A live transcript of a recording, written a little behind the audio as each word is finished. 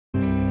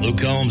Luke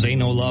Combs, Ain't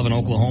No Love in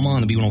Oklahoma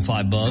on the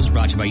B105 Buzz,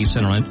 brought to you by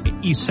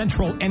East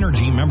Central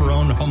Energy,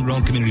 member-owned,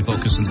 homegrown,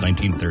 community-focused since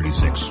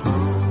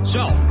 1936.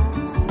 So,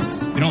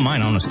 if you don't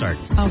mind, I want to start.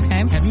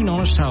 Okay. Have you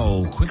noticed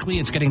how quickly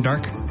it's getting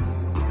dark?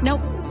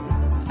 Nope.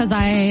 Because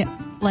I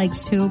like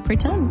to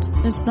pretend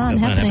it's not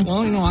happening.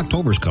 Well, you know,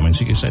 October's coming,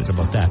 so you're excited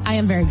about that. I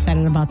am very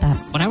excited about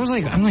that. But I'm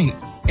like,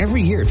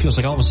 every year it feels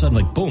like all of a sudden,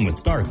 like, boom,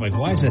 it's dark. Like,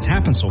 why does this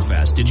happen so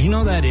fast? Did you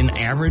know that in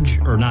average,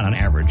 or not on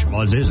average,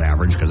 well, it is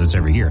average because it's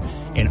every year.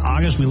 In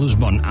August, we lose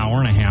about an hour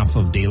and a half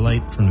of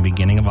daylight from the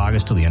beginning of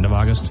August to the end of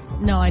August.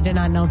 No, I did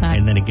not know that.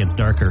 And then it gets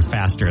darker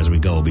faster as we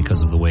go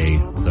because of the way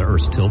the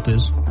Earth's tilt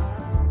is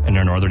in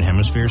our northern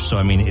hemisphere. So,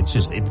 I mean,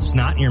 it's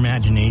not in your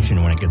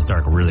imagination when it gets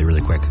dark really,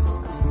 really quick.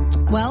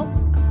 Well,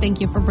 thank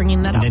you for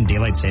bringing that up. And then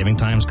daylight saving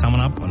time's coming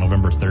up on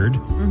November 3rd.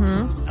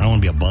 Mm-hmm. I don't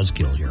want to be a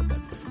buzzkill here, but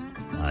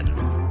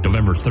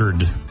November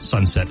 3rd,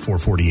 sunset,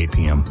 4:48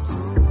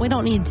 p.m. We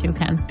don't need to,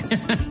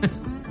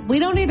 Ken. We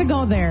don't need to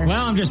go there.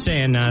 Well, I'm just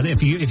saying,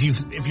 if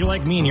you're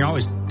like me and you're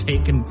always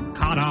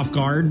caught off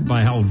guard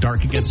by how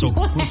dark it gets so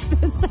quick.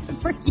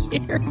 Every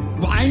year.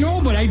 Well, I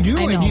know, but I do.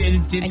 I know.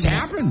 It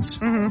happens.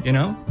 Mm-hmm. You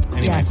know?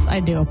 Anyway. Yes, I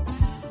do.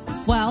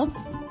 Well,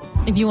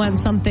 if you want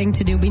something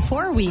to do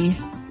before we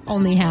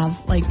only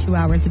have like 2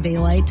 hours of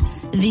daylight,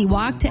 the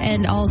Walk to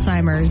End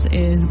Alzheimer's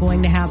is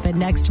going to happen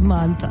next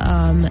month,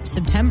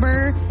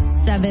 September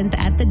 7th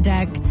at the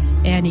Deck,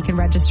 and you can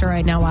register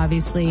right now.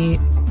 Obviously,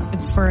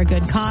 it's for a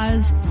good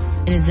cause.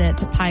 It is at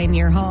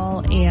Pioneer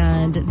Hall,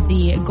 and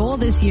the goal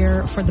this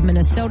year for the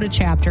Minnesota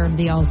chapter of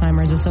the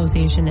Alzheimer's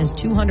Association is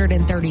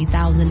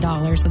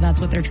 $230,000. So that's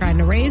what they're trying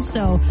to raise.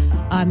 So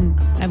I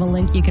have a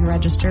link you can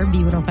register,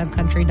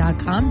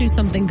 b105country.com. Do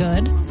something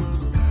good.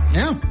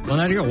 Yeah, well,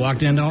 there you go. Walk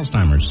to End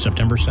Alzheimer's,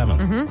 September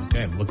 7th. Mm-hmm.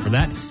 Okay, look for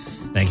that.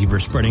 Thank you for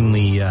spreading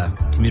the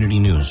community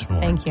news.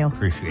 Well, thank you.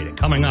 Appreciate it.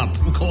 Coming up,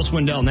 Cole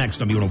Swindell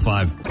next on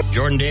B105.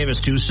 Jordan Davis,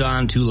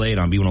 Tucson, Too Late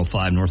on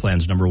B105,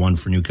 Northland's number one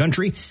for new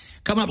country.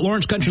 Coming up,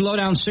 Lawrence Country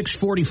Lowdown,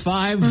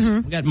 6:45.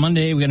 Mm-hmm. We got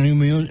Monday. We got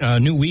a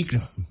new week.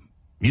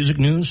 Music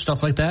news,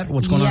 stuff like that.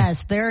 What's going on?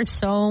 Yes, there are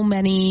so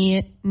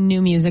many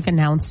new music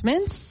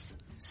announcements.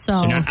 So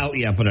not out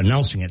yet, but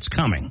announcing it's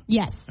coming.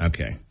 Yes.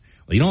 Okay.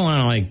 Well, you don't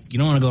want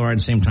to go right at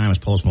the same time as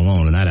Post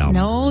Malone in that album.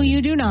 No,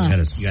 you do not.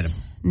 You got to.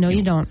 No,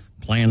 you don't.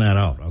 Plan that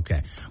out.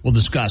 Okay. We'll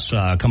discuss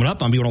coming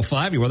up on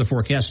B105, your weather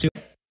forecast too.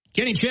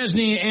 Kenny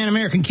Chesney and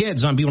American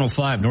Kids on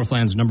B105,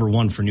 Northland's number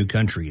one for new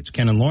country. It's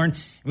Ken and Lauren.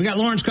 We got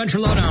Lawrence Country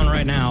Lowdown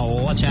right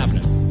now. What's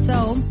happening?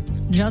 So,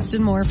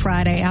 Justin Moore,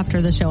 Friday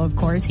after the show, of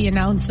course, he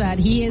announced that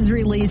he is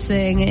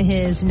releasing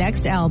his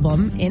next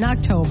album in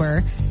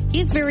October.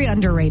 He's very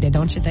underrated,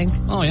 don't you think?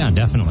 Oh, yeah,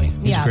 definitely.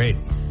 He's great.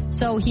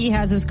 So he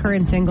has his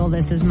current single,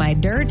 This Is My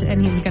Dirt, and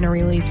he's going to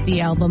release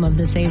the album of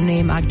the same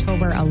name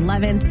October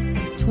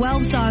 11th.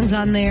 12 songs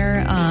on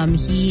there.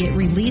 He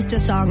released a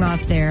song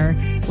off there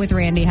with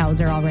Randy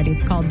Houser already.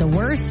 It's called The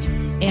Worst,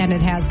 and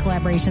it has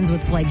collaborations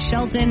with Blake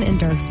Shelton and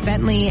Dierks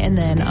Bentley. And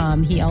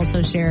then he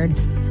also shared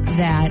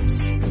that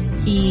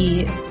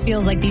he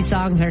feels like these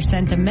songs are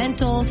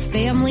sentimental,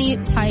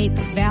 family-type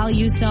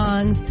value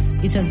songs.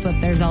 He says,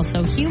 but there's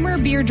also humor,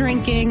 beer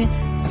drinking,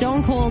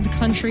 stone cold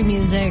country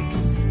music,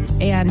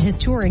 and his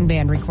touring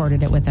band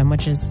recorded it with him,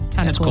 which is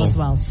kind of cool as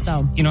well. So,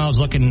 I was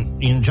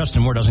looking,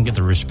 Justin Moore doesn't get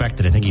the respect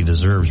that I think he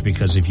deserves,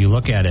 because if you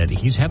look at it,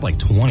 he's had like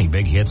 20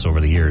 big hits over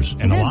the years,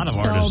 and a lot of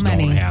artists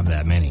don't have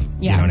that many.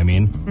 Yeah. You know what I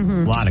mean?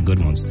 Mm-hmm. A lot of good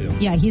ones, too.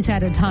 Yeah, he's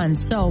had a ton.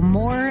 So,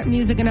 more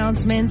music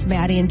announcements.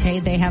 Maddie and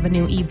Tate, they have a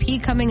new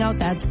EP coming out.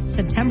 That's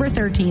September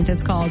 13th.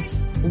 It's called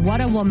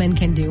What a Woman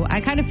Can Do. I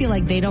kind of feel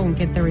like they don't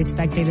get the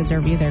respect they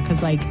deserve either,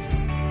 because, like,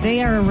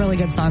 they are really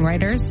good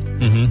songwriters.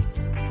 Mm-hmm.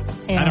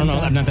 And, I don't know.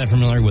 I'm not that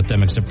familiar with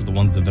them except for the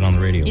ones that have been on the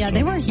radio. Yeah, so.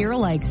 They were here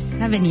like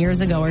 7 years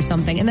ago or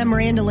something. And then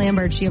Miranda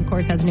Lambert, she, of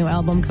course, has a new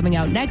album coming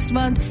out next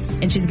month.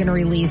 And she's going to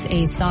release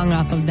a song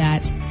off of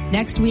that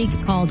next week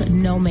called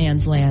No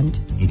Man's Land.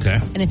 Okay.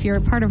 And if you're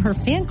a part of her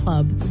fan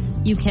club,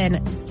 you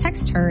can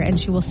text her and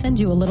she will send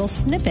you a little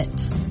snippet.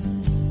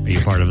 Are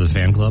you part of the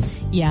fan club?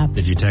 Yeah.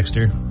 Did you text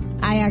her?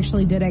 I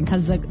actually didn't,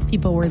 because the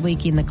people were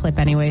leaking the clip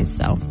anyways.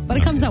 So, but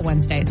it comes out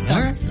Wednesday. So all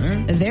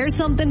right. There's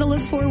something to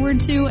look forward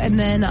to. And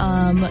then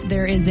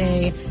there is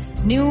a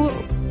new,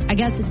 I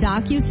guess,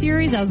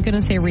 docu-series. I was going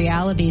to say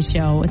reality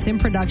show. It's in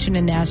production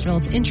in Nashville.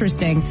 It's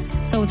interesting.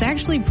 So it's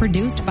actually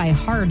produced by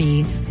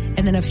Hardy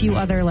and then a few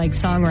other like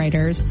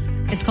songwriters.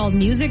 It's called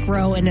Music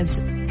Row, and it's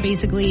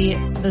basically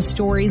the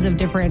stories of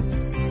different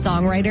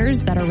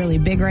songwriters that are really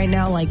big right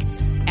now, like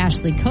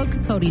Ashley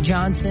Cook, Cody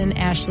Johnson,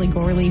 Ashley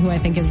Gorley, who I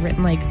think has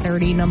written like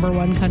 30 number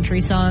one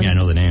country songs. Yeah, I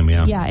know the name,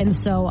 yeah. Yeah, and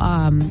so,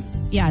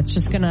 it's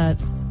just going to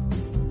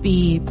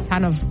be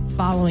kind of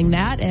following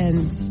that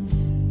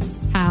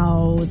and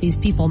how these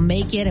people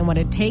make it and what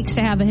it takes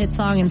to have a hit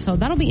song. And so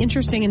that'll be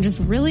interesting and just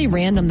really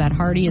random that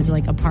Hardy is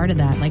like a part of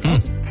that. Like,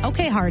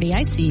 Okay, Hardy,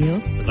 I see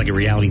you. It's like a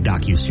reality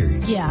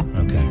docuseries. Yeah.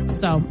 Okay.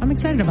 So I'm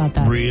excited about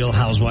that. Real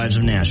Housewives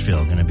of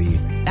Nashville going to be.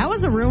 That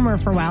was a rumor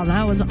for a while, and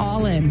I was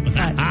all in, but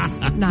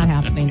it's not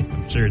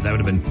happening. Sure,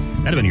 that'd have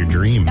been your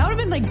dream. That would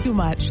have been like too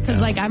much,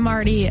 because like it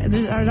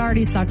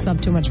already sucks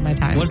up too much of my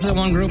time. What's that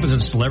one group? Is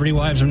it Celebrity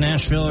Wives of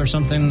Nashville or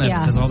something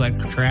that has all that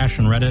trash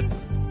on Reddit?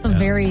 It's a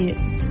very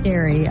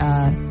scary,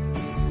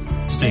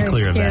 Stay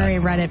clear of that. Scary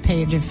Reddit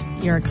page if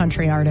you're a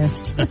country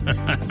artist.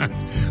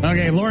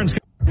 Okay, Lauren's.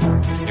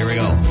 Here we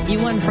go.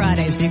 You won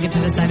Friday, so you get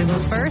to decide who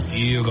goes first?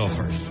 You go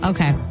first.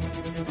 Okay.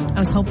 I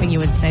was hoping you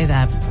would say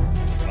that.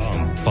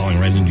 I'm falling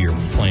right into your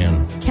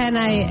plan. Ken,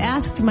 I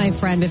asked my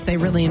friend if they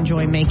really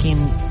enjoy making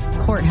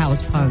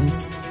courthouse puns.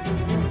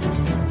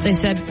 They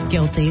said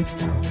guilty.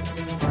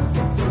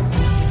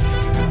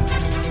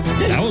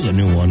 That was a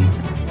new one.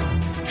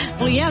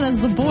 Well, yeah, that's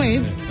the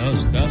point. That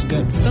was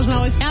good. Doesn't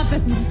always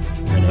happen.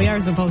 We are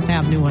supposed to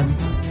have new ones.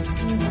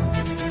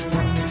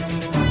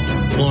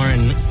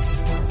 Lauren,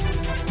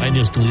 I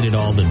just deleted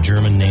all the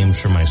German names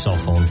from my cell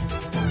phone.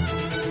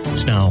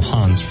 It's now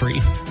Hans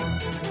free.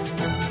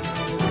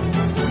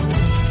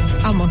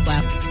 Almost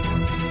laughed.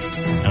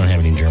 I don't have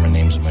any German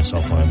names in my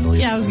cell phone, I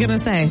believe. Yeah, I was going to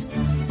say.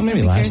 Well,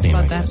 maybe last name,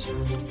 I guess.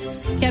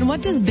 Ken,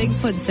 what does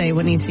Bigfoot say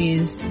when he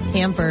sees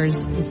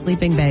campers and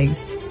sleeping bags?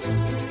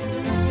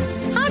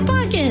 Hot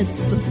Pockets!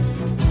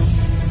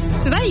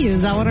 Did I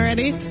use that one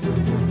already?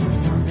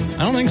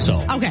 I don't think so.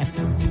 Okay.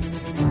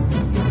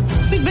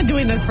 We've been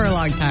doing this for a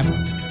long time.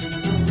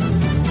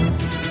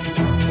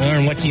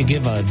 Lauren, what do you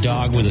give a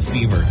dog with a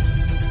fever?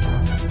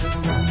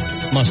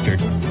 Mustard.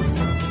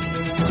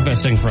 It's the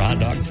best thing for a hot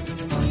dog.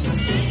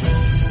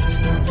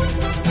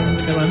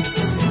 Good one.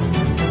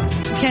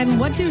 Ken,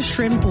 what do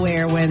shrimp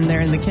wear when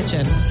they're in the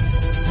kitchen?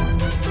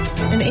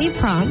 An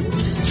apron.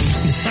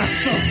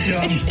 That's so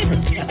dumb.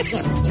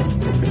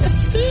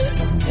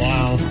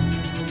 Wow.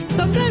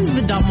 Sometimes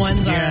the dumb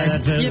ones are,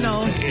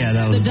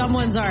 that was... the dumb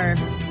ones are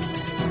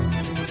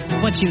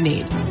what you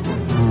need.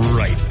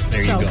 Right.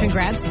 There you go. So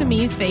congrats to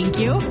me. Thank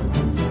you.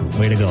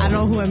 Way to go. I don't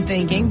know who I'm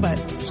thanking, but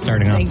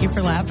thank you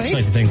for laughing. I'd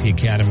like to thank the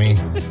Academy.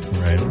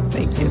 Right.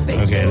 Thank you.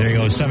 Okay, there you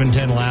go.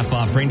 710 Laugh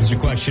Off. Brings your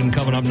question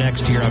coming up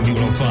next here on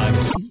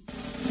B105.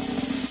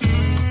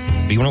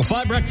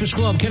 B105 Breakfast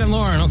Club, Ken and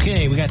Lauren.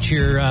 Okay, we got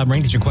your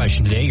Rangers your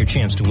question today. Your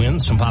chance to win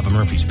some Papa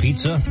Murphy's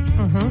Pizza.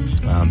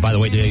 Mm-hmm. By the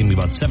way, today going to be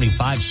about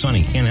 75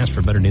 sunny. Can't ask for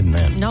a better day than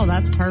that. No,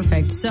 that's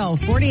perfect. So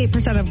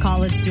 48% of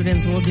college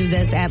students will do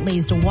this at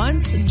least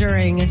once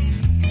during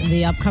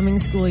the upcoming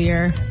school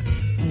year.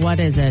 What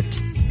is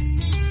it?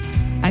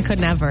 I could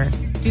never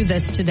do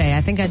this today. I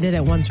think I did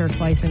it once or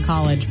twice in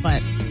college,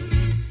 but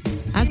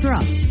that's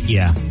rough.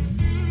 Yeah.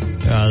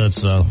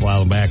 That's a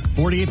while back.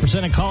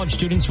 48% of college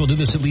students will do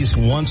this at least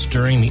once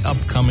during the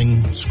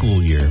upcoming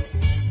school year.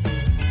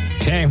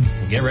 Okay,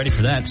 get ready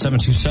for that.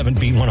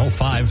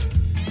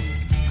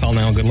 727-B105. Call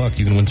now. Good luck.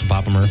 You can win some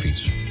Papa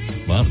Murphy's.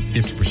 Well,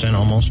 50%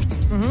 almost.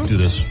 Mm-hmm. Do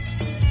this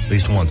at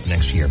least once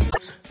next year.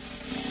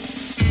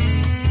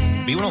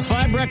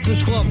 B105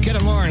 Breakfast Club, Ken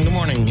and Lauren. Good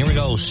morning. Here we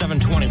go.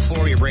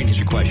 724. Your brain is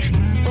your question.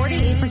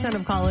 48%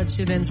 of college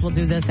students will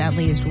do this at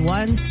least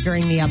once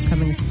during the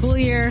upcoming school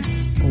year.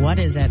 What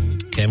is it?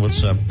 Okay,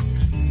 let's go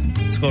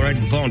right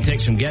to the phone and take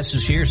some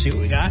guesses here, see what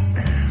we got.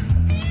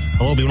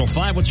 Hello,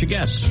 B105, what's your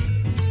guess?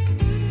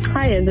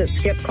 Hi, is it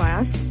skip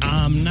class?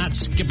 Not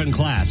skipping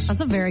class. That's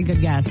a very good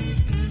guess.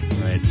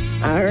 Right.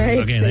 All right.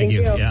 Okay, thank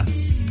you. Yeah.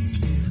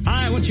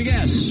 Hi, what's your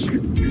guess?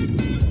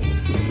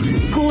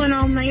 Pulling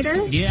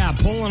all-nighter? Yeah,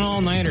 pulling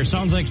all-nighter.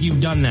 Sounds like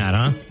you've done that,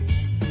 huh?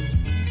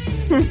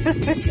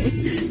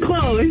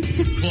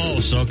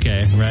 Close,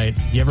 okay, right.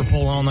 You ever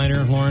pull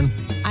all-nighter, Lauren?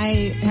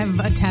 I have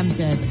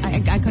attempted.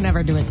 I could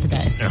never do it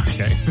today.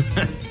 Okay.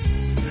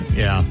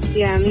 Yeah.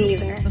 Yeah, me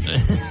either.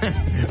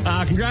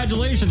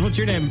 Congratulations. What's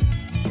your name?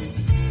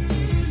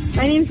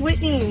 My name's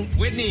Whitney.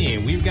 Whitney,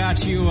 we've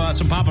got you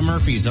some Papa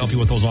Murphy's to help you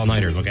with those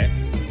all-nighters, okay?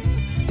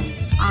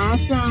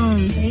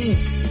 Awesome.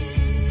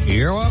 Thanks.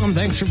 You're welcome.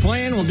 Thanks for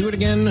playing. We'll do it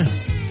again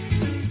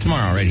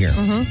tomorrow right here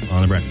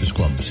on the Breakfast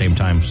Club. Same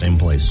time, same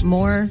place.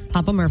 More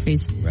Papa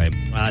Murphy's. Right.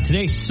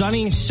 Today,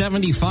 sunny,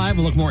 75.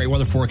 We'll look more at your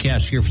weather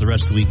forecast here for the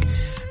rest of the week.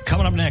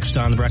 Coming up next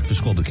on the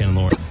Breakfast Club with Ken and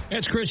Lauren.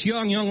 It's Chris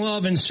Young, Young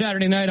Love, and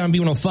Saturday night on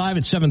B105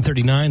 at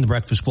 7:39, the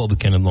Breakfast Club with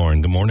Ken and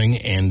Lauren. Good morning.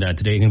 And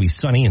today going to be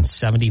sunny and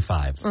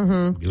 75.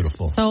 Mm-hmm.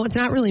 Beautiful. So it's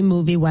not really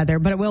movie weather,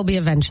 but it will be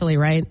eventually,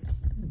 right?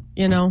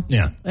 You know?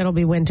 Yeah. It'll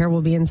be winter.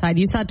 We'll be inside.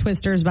 You saw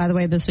Twisters, by the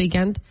way, this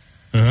weekend.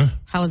 Uh-huh.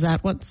 How was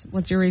that?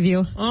 What's your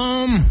review?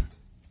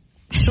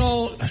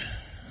 So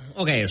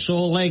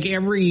like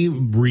every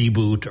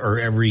reboot or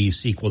every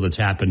sequel that's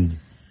happened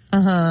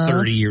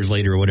 30 years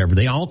later or whatever,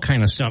 they all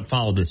kind of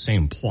follow the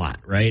same plot,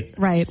 right?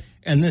 Right.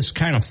 And this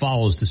kind of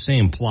follows the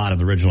same plot of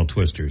the original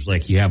Twisters.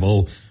 Like you have,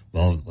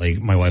 like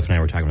my wife and I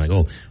were talking like,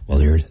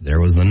 there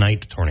was the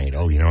night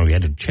tornado. You know, we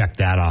had to check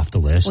that off the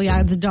list. Well,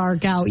 yeah, it's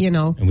dark out, you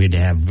know. And we had to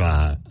have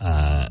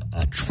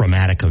a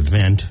traumatic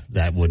event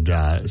that would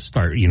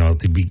start,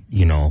 to be,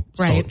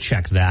 right. So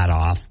check that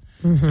off.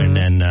 Mm-hmm. And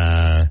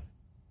then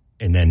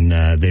and then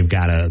they've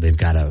got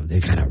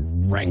to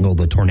wrangle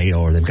the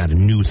tornado, or they've got a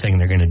new thing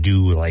they're going to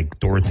do, like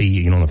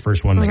Dorothy. The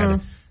first one they got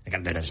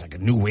it's like a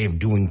new way of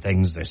doing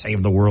things to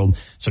save the world.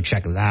 So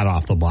check that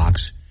off the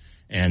box.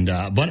 And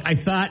but I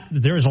thought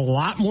there was a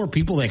lot more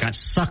people that got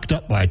sucked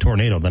up by a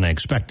tornado than I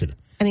expected.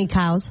 Any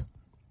cows?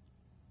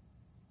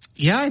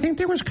 Yeah, I think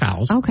there was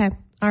cows. Okay.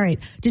 All right.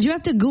 Did you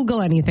have to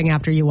Google anything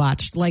after you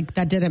watched? Like,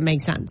 that didn't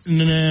make sense?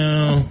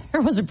 No.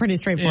 Or was it pretty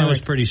straightforward? It was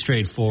pretty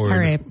straightforward. All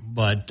right.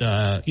 But,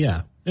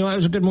 yeah. It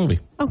was a good movie.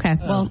 Okay.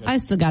 Well, I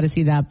still got to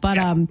see that. But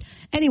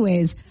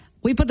anyways,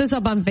 we put this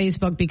up on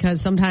Facebook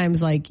because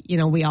sometimes,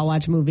 we all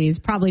watch movies.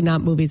 Probably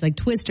not movies like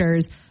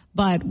Twisters,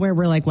 but where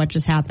we're like, what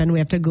just happened? We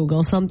have to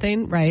Google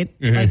something, right?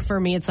 Mm-hmm. Like, for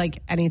me, it's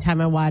like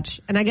anytime I watch,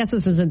 and I guess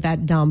this isn't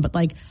that dumb, but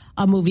like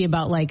a movie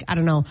about I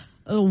don't know,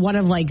 one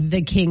of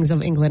the kings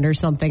of England or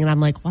something, and I'm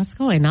like, what's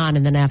going on?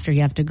 And then after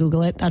you have to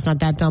Google it. That's not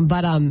that dumb,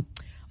 but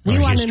we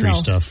want to know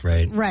stuff,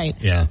 right? Right.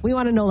 Yeah. We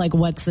want to know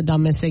what's the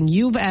dumbest thing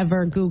you've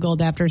ever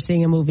Googled after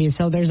seeing a movie.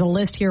 So there's a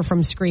list here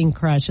from Screen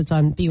Crush. It's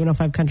on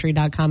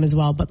B105country.com as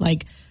well. But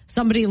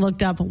somebody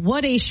looked up,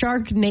 would a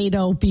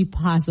Sharknado be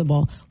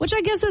possible? Which I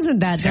guess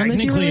isn't that dumb.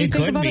 Technically, if you really it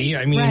think could about be. It.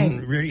 I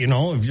mean,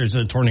 if there's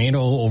a tornado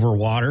over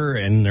water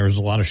and there's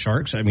a lot of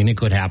sharks, I mean, it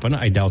could happen.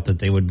 I doubt that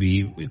they would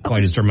be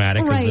quite as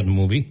dramatic as in the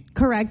movie.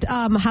 Correct.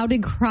 How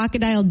did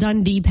Crocodile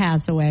Dundee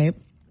pass away?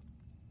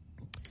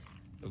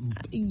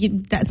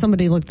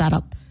 Somebody looked that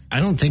up.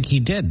 I don't think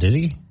he did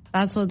he?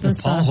 That's what this was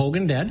Paul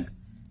Hogan dead?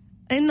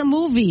 In the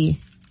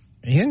movie.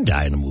 He didn't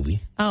die in the movie.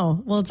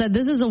 Oh, well, it said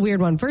this is a weird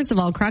one. First of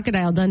all,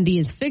 Crocodile Dundee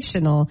is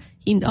fictional.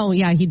 He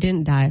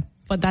didn't die.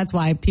 But that's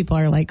why people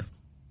are like,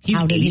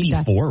 he's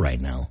 84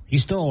 right now.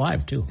 He's still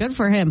alive, too. Good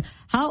for him.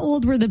 How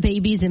old were the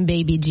babies in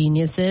Baby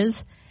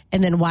Geniuses?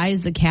 And then why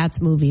is the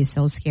Cats movie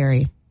so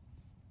scary?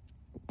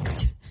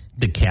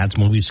 The Cats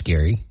movie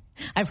scary?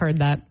 I've heard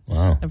that.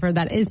 Wow. I've heard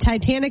that. Is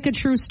Titanic a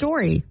true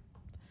story?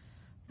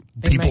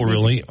 People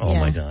really? Oh,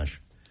 my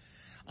gosh.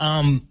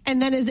 And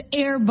then is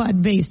Air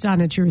Bud based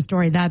on a true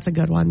story? That's a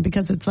good one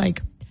because it's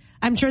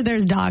I'm sure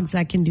there's dogs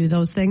that can do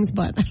those things,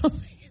 but I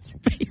don't think it's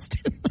based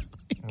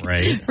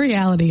in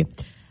reality.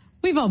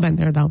 We've all been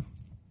there, though.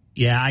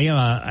 Yeah,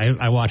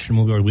 I watched a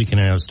movie over the weekend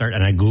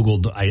and I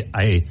Googled.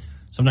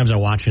 Sometimes I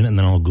watch it and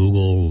then I'll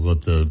Google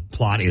what the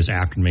plot is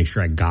after to make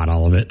sure I got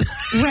all of it.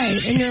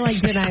 Right, and you're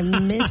like, did I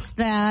miss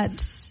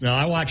that? No,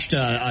 I watched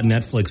on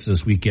Netflix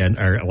this weekend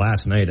or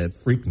last night. It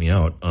freaked me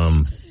out.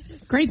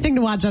 Great thing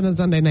to watch on a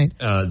Sunday night.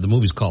 The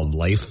movie's called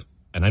Life,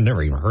 and I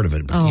never even heard of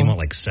it, but it came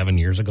out 7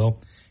 years ago.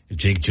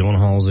 Jake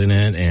Gyllenhaal's in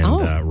it,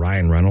 and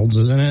Ryan Reynolds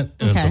is in it.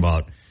 And it's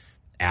about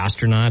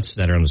astronauts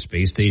that are on the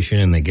space station,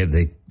 and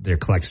they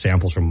collect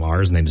samples from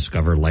Mars, and they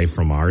discover life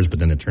from Mars, but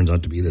then it turns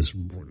out to be this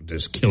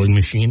killing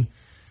machine.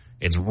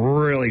 It's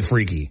really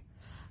freaky.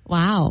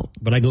 Wow.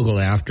 But I Googled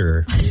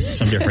after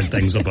some different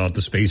things about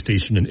the space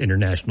station and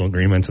international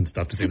agreements and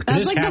stuff to say.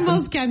 That's the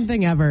most Ken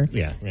thing ever.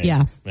 Yeah. Right.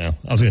 Yeah. I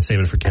was going to save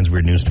it for Ken's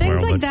Weird News tomorrow.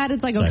 Things like that,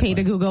 it's okay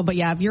to Google. But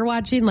yeah, if you're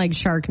watching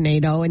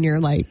Sharknado and you're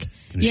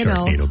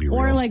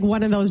or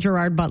one of those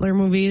Gerard Butler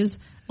movies,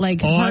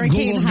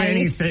 Hurricane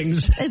Heist.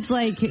 Things. It's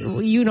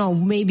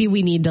maybe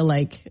we need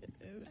to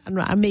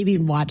maybe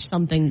watch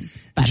something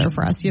better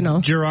for us,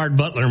 Gerard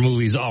Butler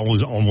movies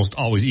almost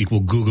always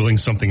equal Googling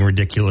something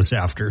ridiculous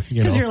after,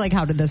 Because you're like,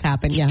 how did this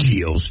happen? Yeah.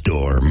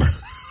 Geostorm.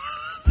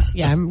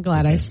 Yeah, I'm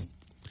glad I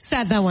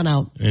sat that one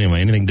out. Anyway,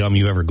 anything dumb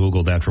you ever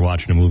Googled after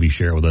watching a movie,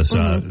 share it with us.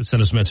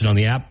 Send us a message on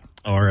the app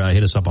or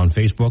hit us up on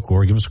Facebook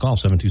or give us a call,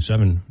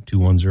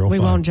 727-2105. We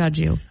won't judge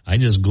you. I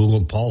just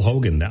Googled Paul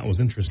Hogan. That was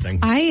interesting.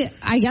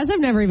 I guess I've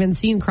never even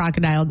seen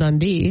Crocodile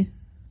Dundee.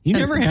 You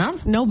never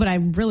have? No, but I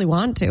really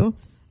want to.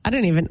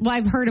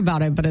 I've heard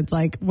about it, but it's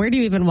where do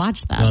you even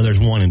watch that? Well, there's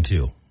 1 and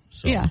 2.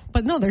 So. Yeah,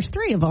 but no, there's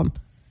 3 of them.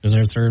 Is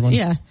there a third one?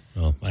 Yeah.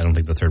 Oh, I don't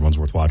think the third one's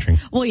worth watching.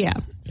 Well, yeah.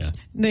 Yeah.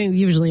 They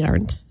usually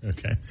aren't.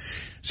 Okay.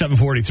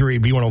 743,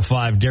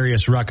 B105,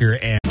 Darius Rucker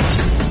and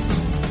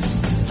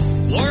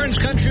Lawrence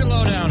Country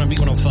Lowdown on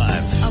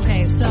B105.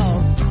 Okay,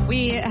 so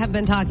we have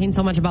been talking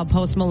so much about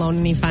Post Malone,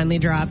 and he finally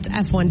dropped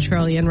F1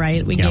 Trillion,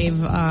 right? We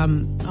gave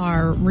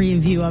our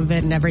review of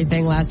it and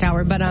everything last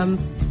hour, but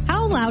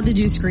how loud did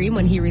you scream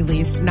when he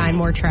released 9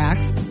 more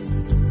tracks?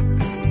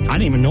 I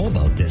didn't even know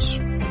about this.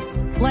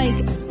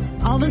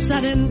 All of a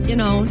sudden,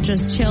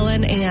 just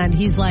chilling, and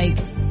he's like,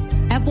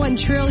 F1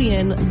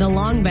 Trillion, the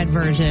long bed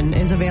version,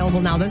 is available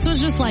now. This was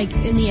just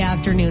in the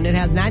afternoon. It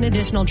has 9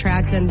 additional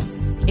tracks,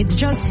 and it's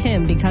just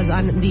him because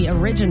on the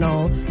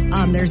original,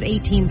 there's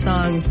 18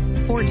 songs,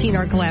 14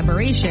 are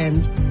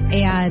collaborations,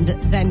 and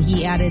then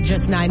he added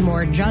just 9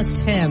 more, just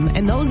him.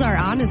 And those are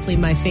honestly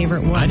my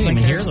favorite ones. I didn't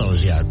even hear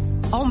those yet.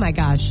 Oh my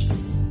gosh.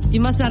 You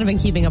must not have been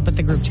keeping up with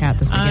the group chat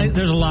this weekend.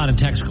 There's a lot of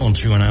text going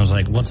through, and I was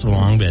like, what's the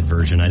long bed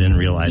version? I didn't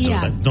realize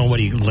that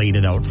nobody laid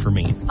it out for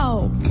me.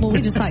 Oh, well,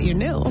 we just thought you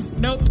knew.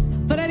 Nope.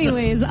 But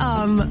anyways,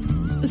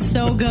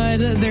 So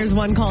good. There's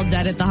one called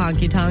Dead at the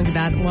Honky Tonk.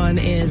 That one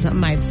is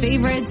my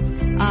favorite.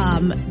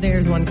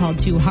 There's one called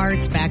Two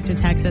Hearts, Back to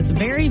Texas.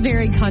 Very,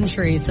 very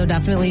country. So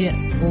definitely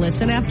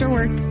listen after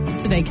work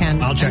today,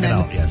 Ken. I'll check it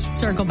out, yes.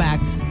 Circle back.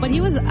 But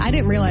I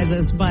didn't realize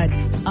this, but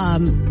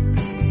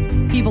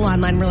people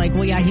online were like,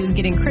 well, yeah, he was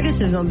getting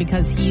criticism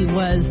because he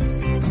was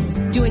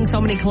doing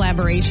so many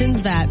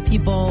collaborations that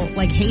people,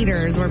 like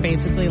haters, were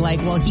basically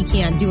like, well, he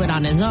can't do it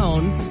on his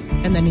own.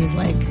 And then he's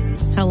like,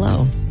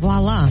 hello,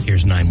 voila.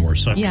 Here's 9 more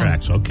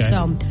tracks, okay.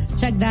 So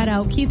check that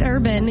out. Keith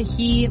Urban,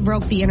 he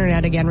broke the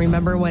internet again.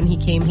 Remember when he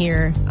came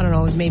here, I don't know,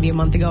 it was maybe a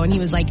month ago, and he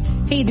was like,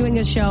 hey, doing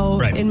a show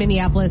in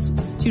Minneapolis,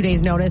 2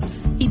 days notice.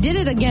 He did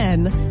it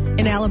again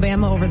in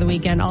Alabama over the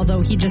weekend,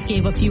 although he just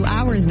gave a few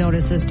hours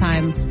notice this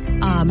time.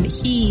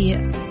 He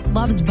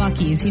loves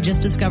Buc-ee's. He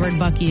just discovered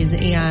Buc-ee's,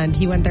 and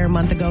he went there a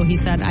month ago. He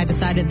said, I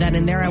decided then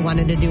and there I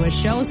wanted to do a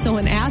show. So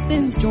in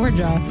Athens,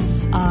 Georgia,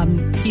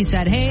 he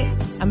said, hey,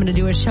 I'm going to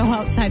do a show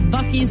outside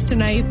Buc-ee's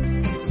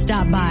tonight.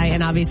 Stop by,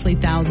 and obviously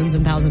thousands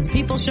and thousands of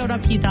people showed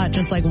up. He thought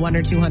just like 100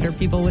 or 200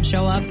 people would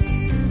show up.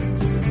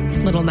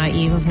 Little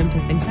naive of him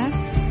to think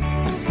that.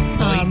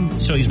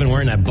 So he's been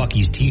wearing that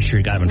Buc-ee's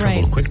t-shirt, got him in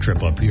trouble with Quick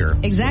Trip up here.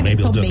 Exactly.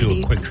 So maybe he'll do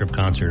a Quick Trip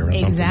concert or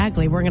something.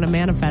 Exactly. We're going to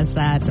manifest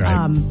that.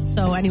 Right.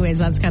 So anyways,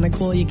 that's kind of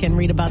cool. You can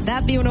read about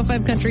that,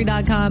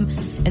 B105country.com.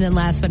 And then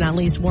last but not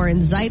least, Warren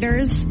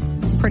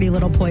Zeiders, Pretty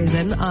Little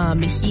Poison.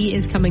 He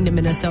is coming to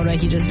Minnesota.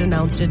 He just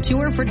announced a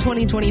tour for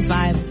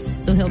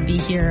 2025. So he'll be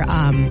here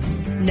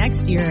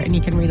next year, and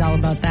you can read all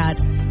about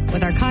that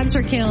with our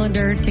concert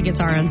calendar. Tickets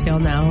are on sale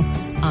now.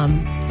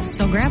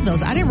 So grab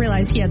those. I didn't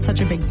realize he had such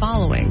a big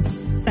following.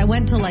 So I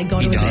went to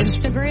go to his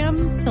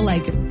Instagram to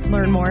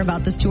learn more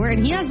about this tour,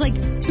 and he has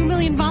 2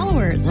 million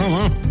followers. Oh,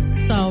 wow.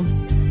 So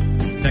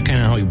is that kind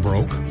of how he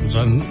broke? Was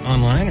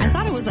online? Or? I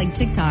thought it was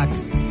TikTok,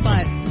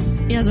 but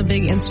he has a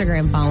big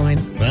Instagram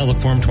following. Well, look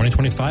for him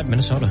 2025,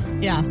 Minnesota.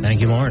 Yeah.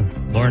 Thank you,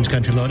 Lauren. Lauren's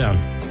Country Lowdown.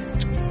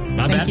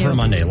 Not bad for a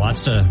Monday.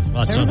 Lots to unpack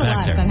there. There was a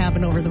lot that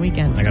happened over the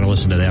weekend. I got to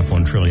listen to the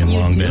F1 Trillion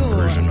long bit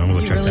version. I'm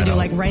going to check that out. You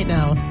really do, right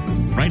now.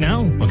 Right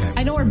now? Okay.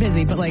 I know we're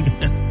busy, but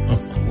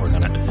work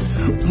on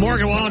it.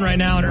 Morgan Wallen right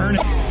now and Ernie.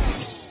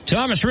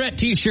 Thomas Rhett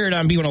t-shirt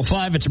on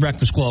B105. It's a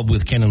Breakfast Club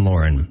with Ken and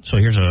Lauren. So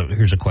here's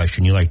a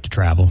question. You like to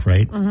travel,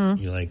 right?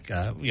 Mm-hmm. You like,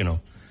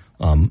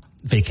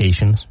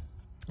 vacations,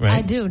 right?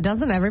 I do.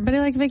 Doesn't everybody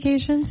like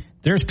vacations?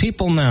 There's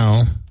people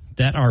now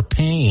that are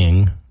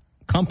paying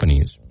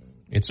companies.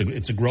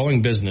 It's a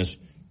growing business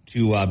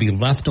to be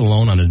left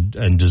alone on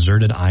a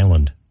deserted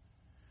island.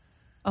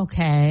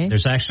 Okay.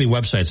 There's actually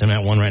websites. I'm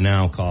at one right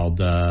now called,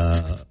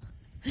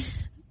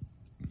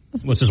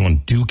 what's this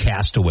one? Do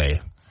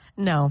Castaway.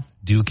 No.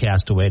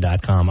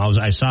 DoCastaway.com.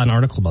 I saw an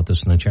article about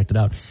this and I checked it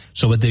out.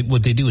 So what they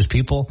do is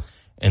people,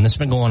 and it's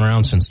been going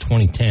around since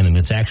 2010 and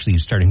it's actually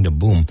starting to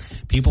boom.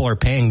 People are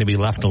paying to be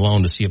left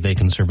alone to see if they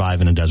can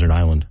survive in a desert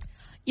island.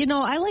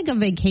 I like a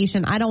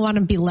vacation. I don't want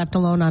to be left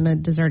alone on a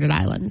deserted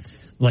island.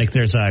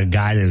 There's a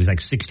guy that was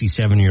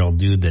 67-year-old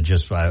dude that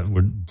just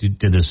did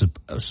this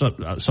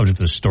subject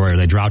to the story.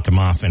 They dropped him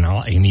off and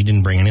he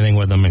didn't bring anything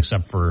with him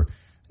except for,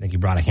 I think he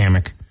brought a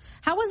hammock.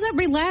 How was that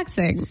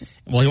relaxing?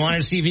 Well, he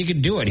wanted to see if he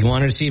could do it. He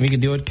wanted to see if he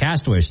could do it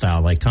Castaway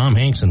style, like Tom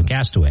Hanks in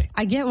Castaway.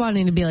 I get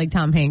wanting to be like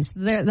Tom Hanks.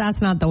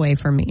 That's not the way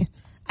for me.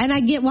 And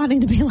I get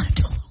wanting to be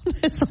left alone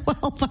as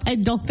well, but I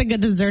don't think a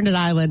deserted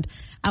island,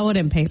 I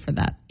wouldn't pay for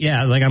that.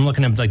 Yeah, I'm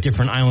looking at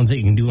different islands that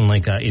you can do in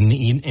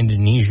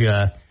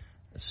Indonesia.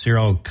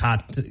 Cerro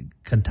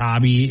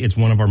Katabi. It's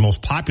one of our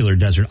most popular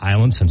desert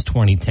islands since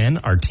 2010.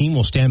 Our team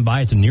will stand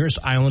by at the nearest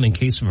island in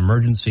case of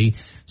emergency.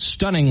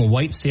 Stunning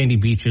white sandy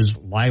beaches,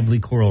 lively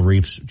coral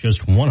reefs,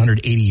 just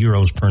 180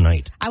 euros per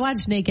night. I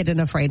watched Naked and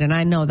Afraid, and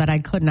I know that I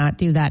could not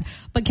do that.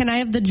 But can I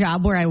have the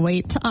job where I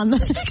wait on the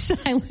next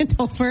island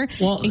over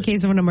in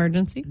case of an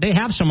emergency? They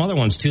have some other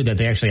ones, too, that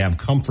they actually have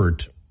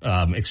comfort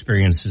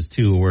experiences,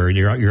 too, where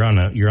you're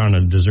on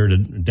a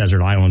deserted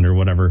desert island or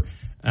whatever.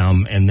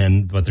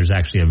 But there's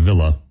actually a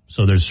villa.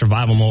 So there's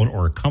survival mode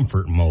or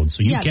comfort mode. So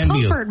you can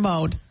comfort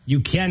mode. You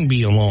can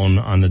be alone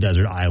on the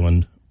desert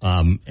island,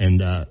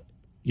 and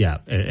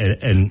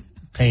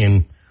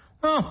paying.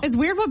 Oh, it's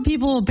weird what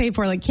people will pay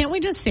for. Can't we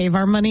just save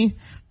our money?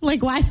 Why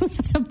do we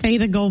have to pay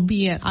to go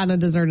be on a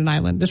deserted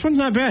island? This one's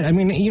not bad. I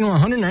mean,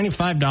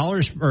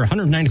 $195 or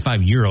 195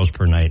 euros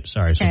per night.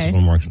 Sorry, so it's a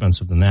little more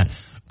expensive than that.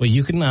 But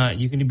you can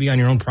be on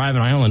your own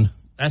private island.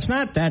 That's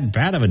not that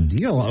bad of a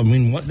deal. I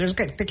mean,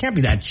 they can't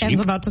be that cheap. Ken's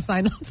about to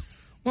sign up.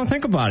 Well,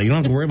 think about it. You don't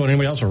have to worry about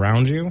anybody else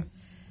around you.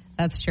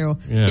 That's true.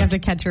 Yeah. Do you have to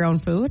catch your own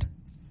food?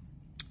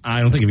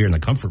 I don't think if you're in the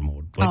comfort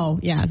mode. No.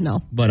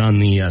 But on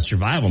the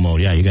survival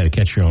mode, you got to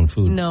catch your own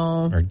food.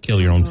 No. Or kill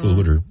your own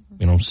food or,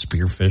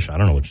 spearfish. I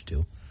don't know what you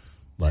do.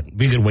 But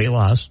be good weight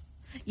loss.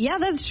 Yeah,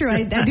 that's true.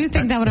 I do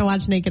think that when I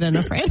watch Naked and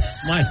Afraid.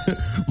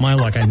 My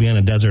luck, I'd be on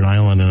a desert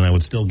island and I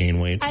would still gain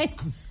weight.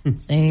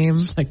 Same.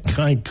 It's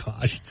my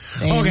gosh.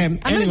 Same. Okay. I'm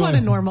going to go on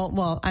a normal,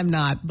 well, I'm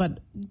not, but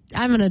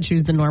I'm going to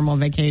choose the normal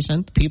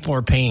vacation. People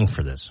are paying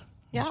for this.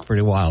 Yeah. It's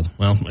pretty wild.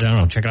 Well, I don't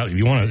know. Check it out. If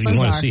you want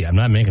to see, I'm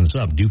not making this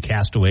up.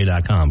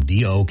 DoCastaway.com.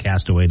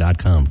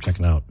 DoCastaway.com. Check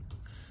it out.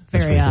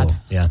 Very odd. Cool.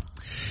 Yeah.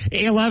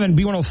 811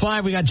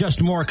 B105. We got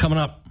Justin Moore coming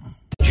up.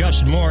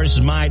 Justin Moore, this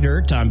is My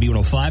Dirt on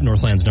B105,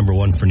 Northland's number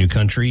one for New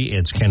Country.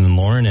 It's Ken and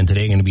Lauren, and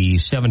today going to be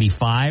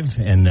 75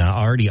 and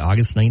already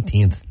August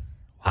 19th.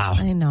 Wow.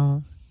 I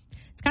know.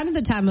 It's kind of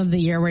the time of the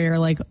year where you're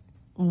like,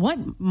 what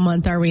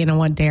month are we in and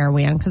what day are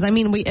we in? Because, I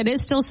mean, it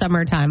is still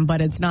summertime,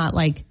 but it's not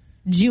like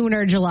June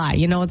or July.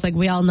 You know, it's like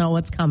we all know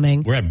what's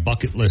coming. We're at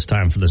bucket list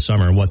time for the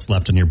summer. What's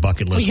left on your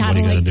bucket list? What are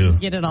you going to do?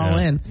 Get it all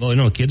in. Well, you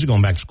know, kids are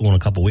going back to school in a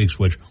couple weeks,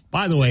 which,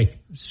 by the way,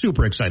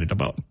 super excited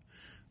about.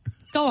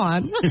 Go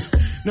on.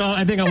 No,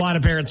 I think a lot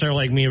of parents are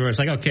like me, where it's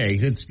like, okay,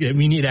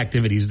 we need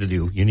activities to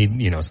do. You need,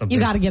 something.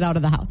 You got to get out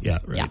of the house. Yeah,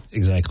 right. Yeah.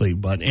 Exactly.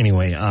 But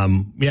anyway,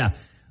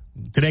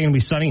 today going to be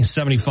sunny,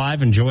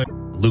 75. Enjoy it.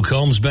 Luke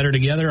Holmes, Better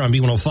Together on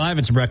B105.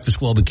 It's Breakfast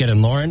Club with Ken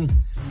and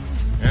Lauren.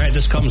 All right,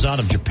 this comes out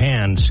of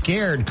Japan.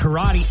 Scared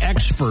karate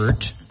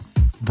expert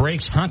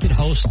breaks haunted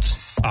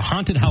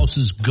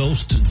house's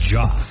ghost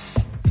jaw.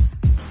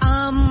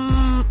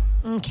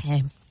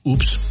 Okay.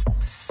 Oops.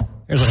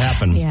 Here's what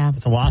happened. Yeah.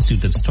 It's a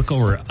lawsuit that took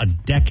over a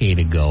decade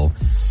ago.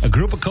 A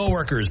group of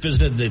coworkers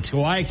visited the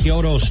Toei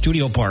Kyoto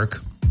Studio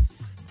Park.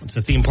 It's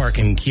a theme park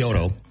in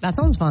Kyoto. That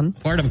sounds fun.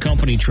 Part of a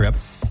company trip.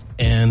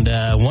 And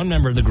one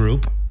member of the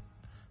group,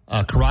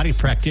 a karate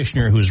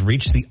practitioner who's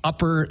reached the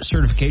upper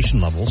certification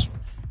levels,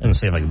 I don't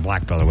say like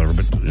black belt or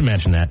whatever, but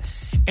imagine that,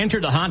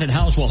 entered the haunted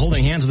house while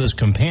holding hands with his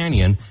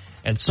companion.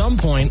 At some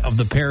point of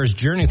the pair's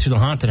journey through the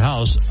haunted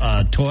house,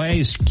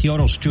 Toei's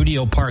Kyoto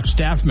Studio Park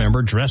staff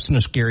member dressed in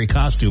a scary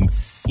costume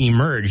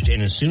emerged,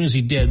 and as soon as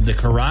he did, the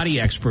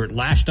karate expert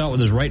lashed out with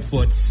his right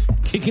foot,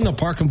 kicking the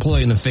park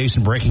employee in the face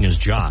and breaking his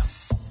jaw.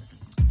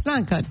 It's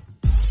not good.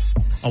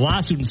 A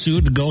lawsuit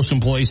ensued, the ghost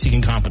employee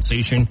seeking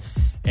compensation,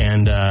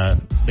 and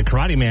the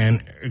karate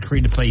man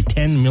agreed to pay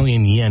 10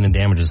 million yen in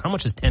damages. How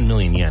much is 10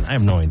 million yen? I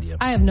have no idea.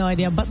 I have no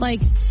idea, but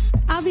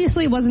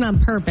obviously it wasn't on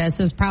purpose.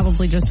 It was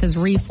probably just his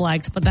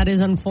reflex, but that is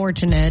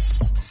unfortunate.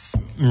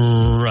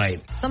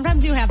 Right.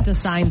 Sometimes you have to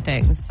sign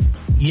things.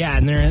 Yeah,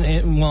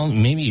 and well,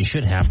 maybe you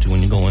should have to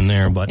when you go in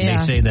there, but They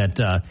say that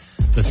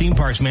the theme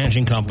park's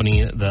managing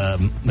company,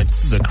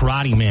 the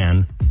karate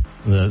man,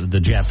 the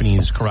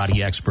Japanese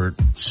karate expert,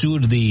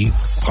 sued the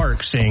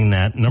park saying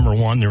that, number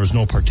one, there was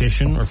no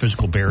partition or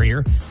physical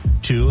barrier.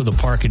 Two, the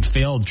park had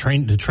failed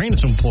to train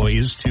its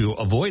employees to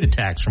avoid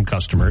attacks from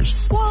customers.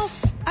 Well,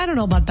 I don't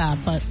know about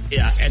that, but...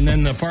 Yeah, and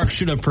then the park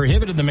should have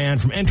prohibited the man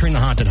from entering the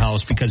haunted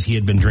house because he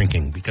had been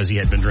drinking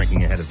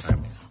ahead of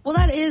time. Well,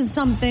 that is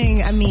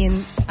something, I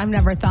mean, I've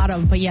never thought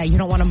of, but yeah, you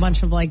don't want a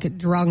bunch of,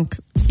 drunk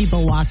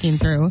people walking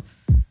through.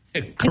 Karate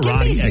it can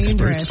be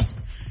dangerous.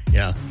 Experts.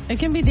 Yeah. It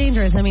can be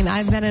dangerous. I mean,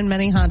 I've been in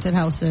many haunted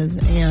houses,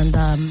 and...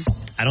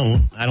 I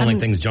don't like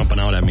things jumping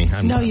out at me.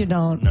 No, you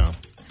don't. No.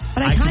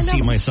 But I can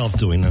see myself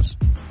doing this,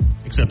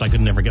 except I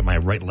could never get my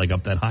right leg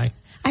up that high.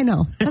 I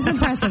know. That's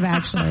impressive,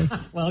 actually.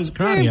 Well, he's a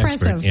karate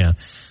expert. Yeah.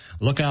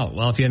 Look out.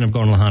 Well, if you end up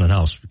going to the haunted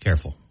house, be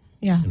careful.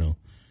 Yeah. I'm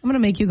going to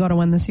make you go to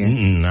one this year.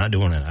 Not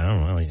doing it. I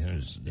don't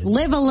know.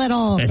 Live a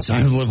little. It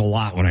sounds live a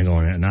lot when I go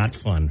in it. Not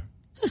fun.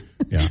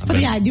 Yeah, but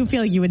I do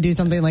feel like you would do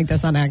something like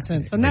this on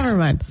accident, so never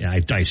mind. Yeah,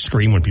 I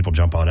scream when people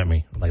jump out at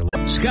me.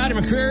 Scotty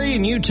McCreary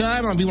in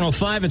Utah on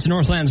B105. It's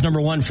Northland's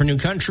number one for New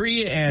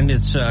Country, and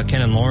it's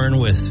Ken and Lauren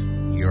with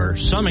your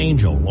some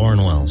angel,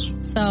 Lauren Wells.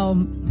 So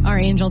our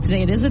angel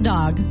today, it is a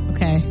dog,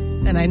 okay?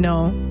 And I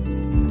know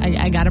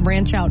I got to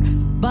branch out,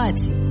 but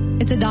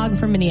it's a dog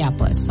from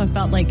Minneapolis, so I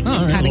felt like it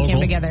kind of came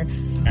together.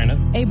 Kind of.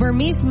 A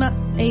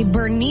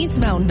Bernese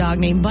mountain dog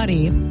named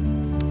Buddy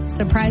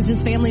surprised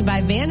his family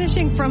by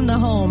vanishing from the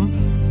home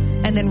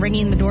and then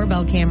ringing the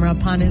doorbell camera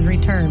upon his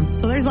return.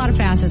 So there's a lot of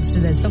facets to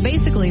this. So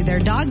basically, their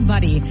dog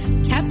Buddy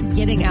kept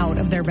getting out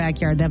of their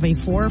backyard. They have a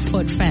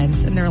 4-foot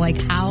fence, and they're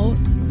like, how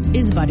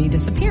is Buddy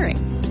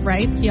disappearing?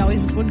 Right? He always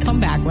would come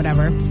back,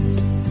 whatever.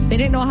 They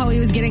didn't know how he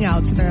was getting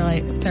out, so they're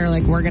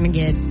like, we're going to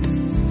get,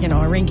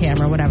 a ring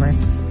camera, whatever.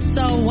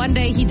 So one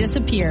day he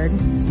disappeared,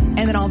 and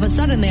then all of a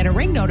sudden they had a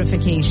ring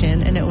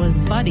notification, and it was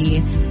Buddy,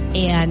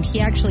 and he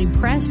actually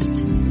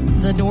pressed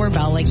the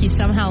doorbell. He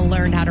somehow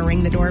learned how to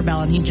ring the doorbell,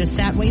 and he just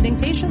sat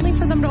waiting patiently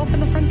for them to open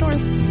the front door.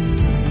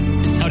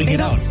 How'd he get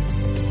out?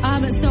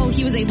 So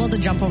he was able to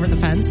jump over the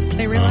fence,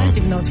 they realized,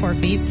 even though it's 4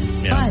 feet.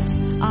 Yeah.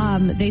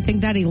 But they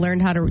think that he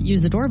learned how to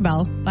use the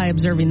doorbell by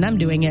observing them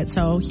doing it.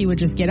 So he would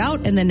just get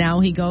out, and then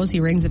now he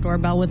rings the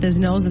doorbell with his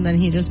nose, and then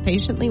he just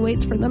patiently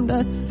waits for them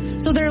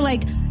to... So they're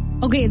like,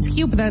 okay, it's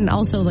cute, but then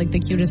also, the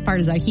cutest part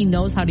is that he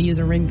knows how to use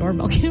a Ring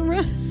doorbell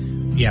camera.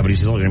 Yeah, but he's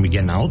still going to be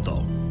getting out,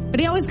 though. But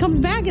he always comes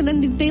back, and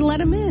then they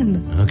let him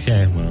in.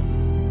 Okay, well,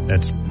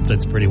 that's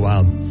pretty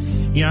wild.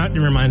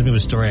 It reminds me of a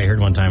story I heard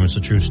one time. It's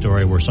a true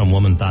story where some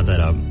woman thought that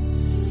a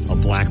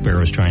black bear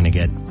was trying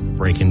to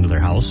break into their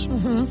house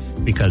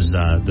because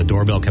the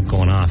doorbell kept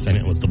going off, and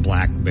it was the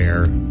black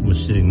bear who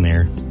was sitting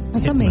there.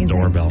 That's amazing. The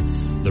doorbell.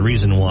 The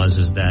reason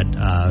is that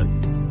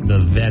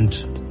the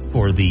vent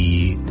for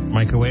the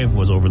microwave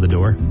was over the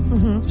door.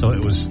 Mm-hmm. So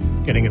it was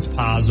getting its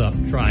paws up,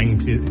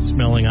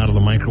 smelling out of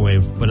the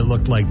microwave. But it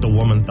looked like the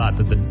woman thought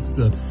that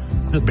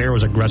the bear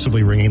was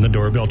aggressively ringing the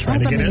doorbell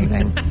trying to get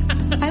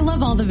in. I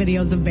love all the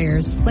videos of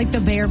bears. Like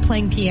the bear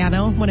playing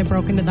piano when it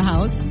broke into the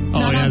house.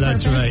 Not on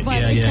that's purpose, right.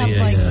 But it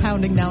kept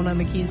pounding down on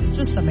the keys. It's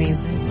just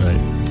amazing.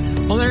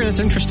 Right. Well, that's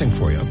interesting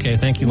for you. Okay,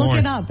 thank you,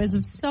 Lauren. Look it up.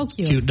 It's so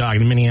cute. Cute dog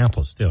in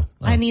Minneapolis, too. Oh.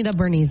 I need a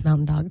Bernese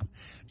Mountain Dog.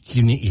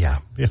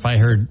 If I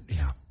heard,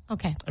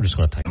 Okay. I'm just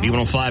going to type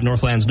B105,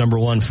 Northland's number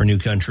one for New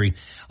Country.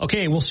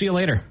 Okay, we'll see you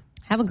later.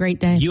 Have a great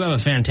day. You have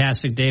a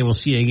fantastic day. We'll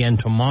see you again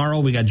tomorrow.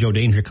 We got Joe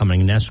Danger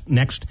coming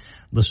next.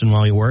 Listen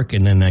while you work,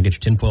 and then get your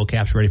tinfoil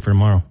caps ready for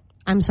tomorrow.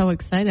 I'm so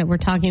excited. We're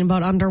talking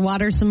about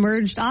underwater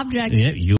submerged objects. Yeah,